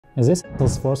This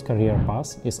Salesforce career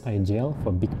path is ideal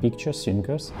for big-picture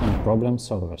thinkers and problem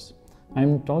solvers.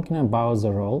 I'm talking about the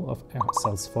role of a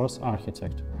Salesforce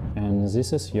Architect, and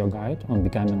this is your guide on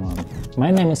becoming one.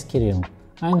 My name is Kirill.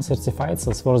 I'm a certified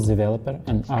Salesforce Developer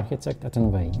and Architect at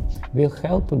ENWAY. We'll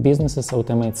help businesses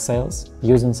automate sales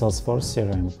using Salesforce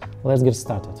CRM. Let's get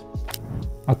started.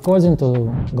 According to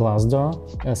Glassdoor,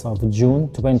 as of June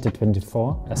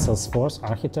 2024, a Salesforce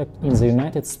Architect in the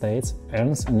United States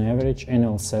earns an average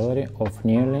annual salary of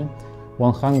nearly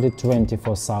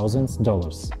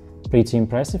 $124,000. Pretty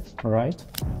impressive, right?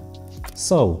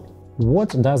 So, what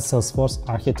does Salesforce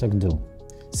Architect do?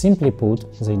 Simply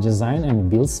put, they design and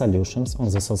build solutions on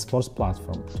the Salesforce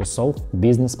platform to solve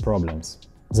business problems.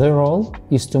 Their role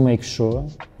is to make sure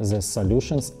the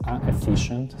solutions are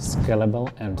efficient,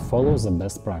 scalable, and follow the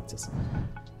best practice.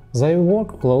 They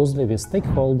work closely with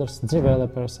stakeholders,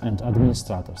 developers, and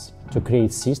administrators to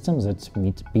create systems that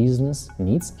meet business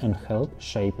needs and help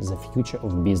shape the future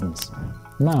of business.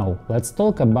 Now, let's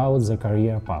talk about the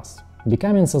career path.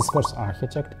 Becoming Salesforce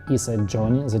Architect is a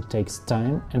journey that takes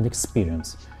time and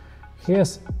experience.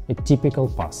 Here's a typical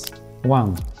path.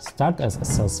 1. Start as a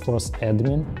Salesforce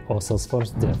admin or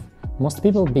Salesforce dev. Most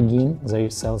people begin their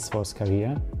Salesforce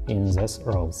career in these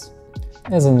roles.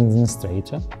 As an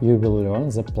administrator, you will learn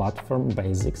the platform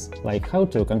basics, like how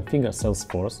to configure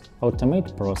Salesforce,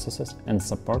 automate processes, and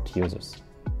support users.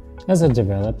 As a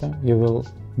developer, you will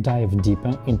dive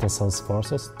deeper into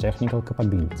Salesforce's technical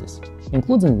capabilities,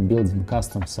 including building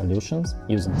custom solutions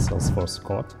using Salesforce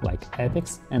code like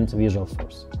Apex and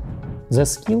Visualforce. The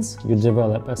skills you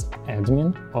develop as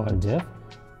admin or dev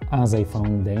are the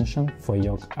foundation for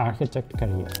your architect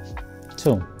career.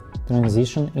 2.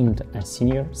 Transition into a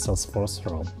senior Salesforce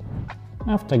role.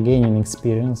 After gaining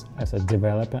experience as a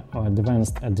developer or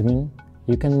advanced admin,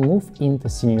 you can move into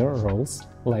senior roles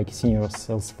like senior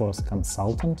Salesforce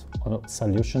consultant or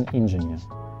solution engineer.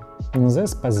 In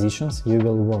these positions, you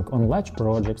will work on large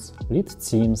projects, lead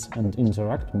teams, and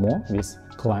interact more with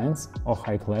clients or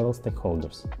high-level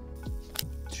stakeholders.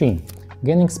 3.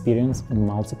 Gain experience in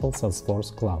multiple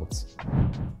Salesforce clouds.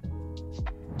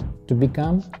 To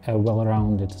become a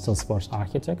well-rounded Salesforce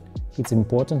architect, it's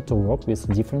important to work with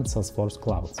different Salesforce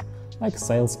clouds, like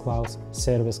Sales Cloud,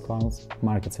 Service Cloud,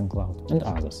 Marketing Cloud, and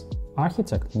others.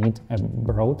 Architects need a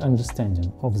broad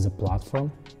understanding of the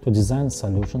platform to design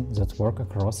solutions that work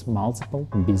across multiple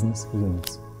business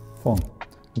units. 4.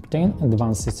 Obtain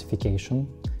advanced certification.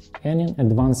 Earning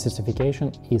advanced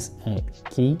certification is a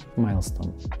key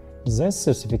milestone. This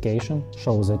certification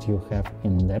shows that you have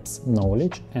in-depth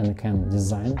knowledge and can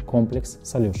design complex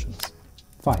solutions.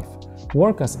 5.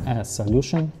 Work as a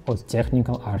solution or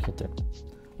technical architect.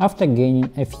 After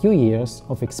gaining a few years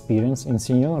of experience in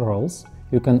senior roles,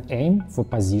 you can aim for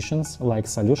positions like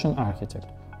solution architect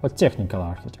or technical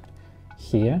architect.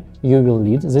 Here, you will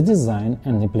lead the design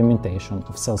and implementation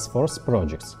of Salesforce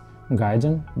projects,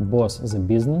 guiding both the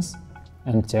business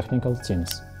and technical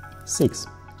teams. 6.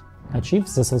 Achieve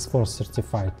the Salesforce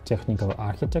Certified Technical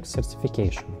Architect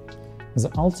certification.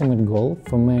 The ultimate goal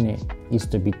for many is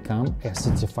to become a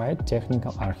certified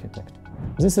technical architect.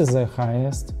 This is the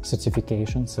highest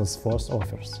certification Salesforce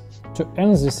offers. To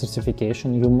earn this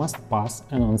certification, you must pass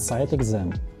an on-site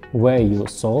exam, where you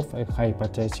solve a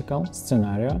hypothetical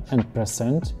scenario and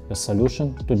present your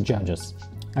solution to judges.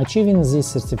 Achieving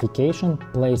this certification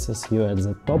places you at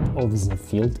the top of the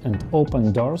field and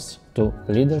opens doors to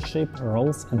leadership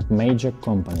roles and major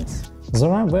companies.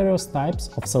 There are various types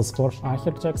of Salesforce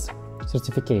Architects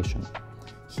certification.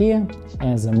 Here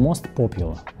is the most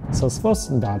popular, Salesforce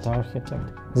Data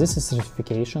Architect. This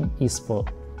certification is for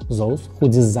those who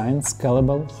design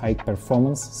scalable,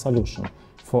 high-performance solutions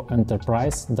for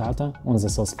enterprise data on the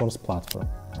Salesforce platform.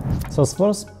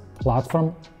 Salesforce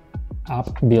Platform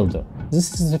App Builder. This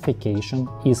certification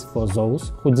is for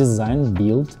those who design,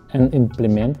 build, and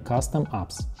implement custom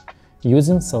apps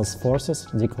using Salesforce's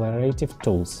declarative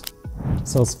tools.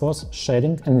 Salesforce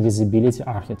Sharing and Visibility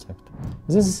Architect.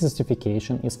 This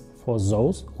certification is for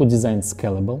those who design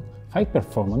scalable,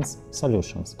 high-performance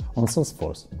solutions on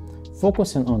Salesforce,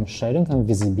 focusing on sharing and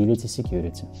visibility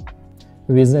security.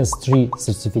 With these 3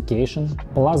 certifications,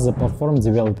 plus the Platform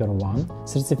Developer 1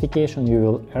 certification, you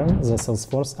will earn the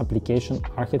Salesforce Application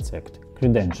Architect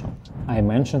credential I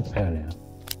mentioned earlier.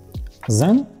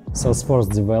 Then, Salesforce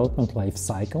Development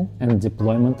Lifecycle and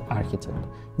Deployment Architect.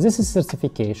 This is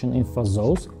certification for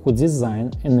those who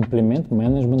design and implement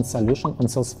management solutions on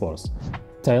Salesforce,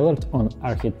 tailored on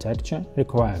architecture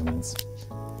requirements.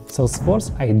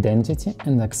 Salesforce Identity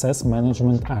and Access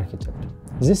Management Architect.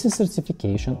 This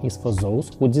certification is for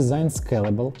those who design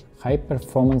scalable,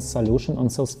 high-performance solutions on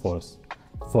Salesforce,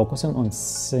 focusing on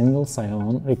single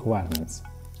sign-on requirements.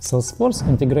 Salesforce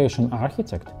Integration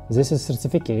Architect. This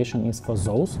certification is for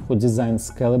those who design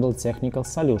scalable technical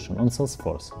solutions on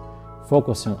Salesforce,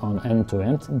 focusing on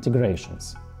end-to-end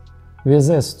integrations. With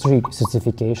this strict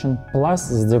certification plus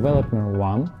the Developer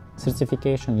 1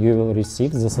 certification, you will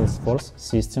receive the Salesforce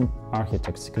System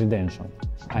Architect's credential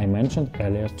I mentioned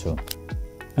earlier too.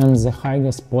 And the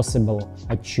highest possible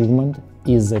achievement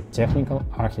is the Technical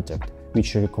Architect,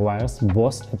 which requires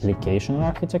both Application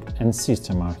Architect and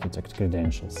System Architect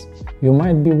credentials. You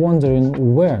might be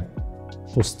wondering where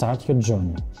to start your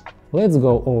journey. Let's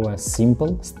go over a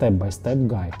simple step-by-step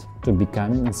guide to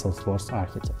becoming a Salesforce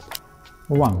Architect.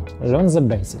 1. Learn the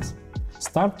basics.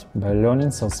 Start by learning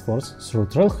Salesforce through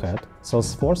Trailhead,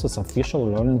 Salesforce's official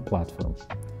learning platform.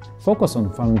 Focus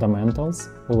on fundamentals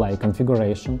like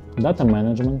configuration, data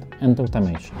management, and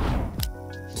automation.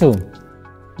 2.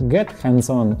 Get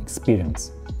hands-on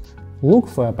experience. Look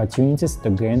for opportunities to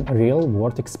gain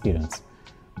real-world experience,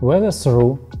 whether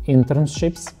through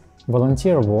internships,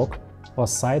 volunteer work, or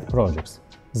side projects.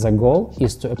 The goal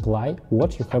is to apply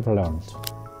what you have learned.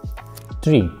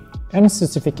 3. Earn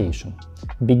certification.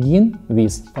 Begin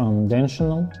with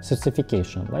foundational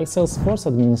certification like Salesforce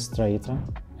Administrator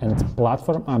and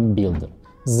Platform App Builder.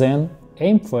 Then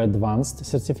aim for advanced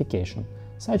certification,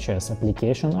 such as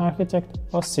Application Architect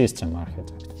or System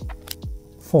Architect.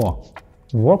 4.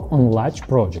 Work on large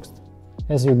projects.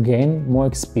 As you gain more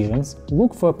experience,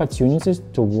 look for opportunities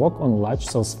to work on large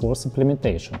Salesforce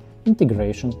implementation,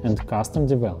 integration, and custom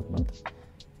development.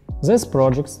 These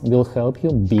projects will help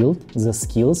you build the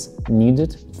skills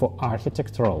needed for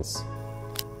architect roles.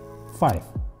 5.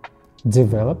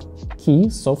 Develop key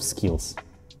soft skills.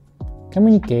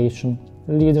 Communication,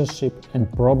 leadership,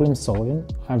 and problem-solving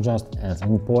are just as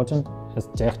important as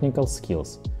technical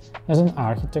skills. As an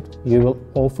architect, you will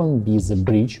often be the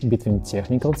bridge between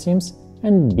technical teams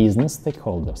and business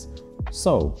stakeholders,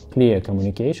 so clear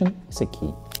communication is a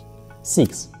key.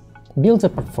 6. Build a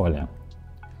portfolio.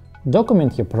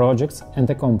 Document your projects and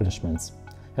accomplishments.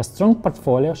 A strong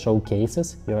portfolio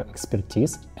showcases your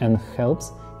expertise and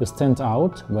helps you stand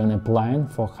out when applying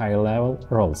for high-level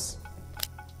roles.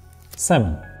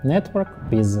 7. Network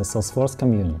with the Salesforce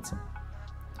community.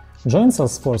 Join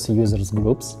Salesforce users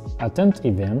groups, attend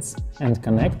events, and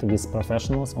connect with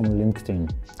professionals on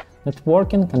LinkedIn.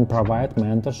 Networking can provide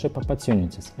mentorship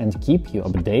opportunities and keep you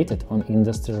updated on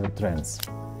industry trends.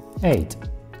 8.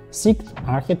 Seek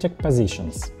architect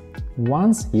positions.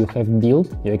 Once you have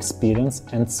built your experience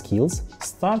and skills,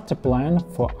 start applying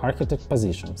for architect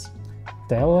positions.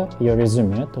 Tailor your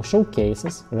resume to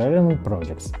showcase relevant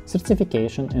projects,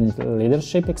 certification, and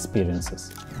leadership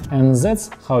experiences. And that's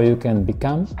how you can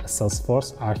become a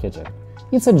Salesforce Architect.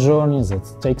 It's a journey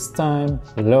that takes time,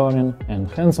 learning, and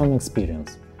hands-on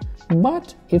experience.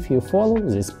 But if you follow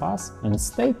this path and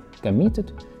stay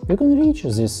committed, you can reach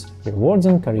this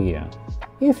rewarding career.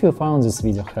 If you found this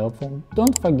video helpful,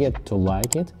 don't forget to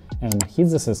like it and hit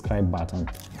the subscribe button.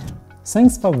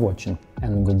 Thanks for watching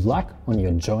and good luck on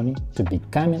your journey to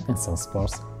becoming a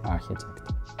Salesforce Architect.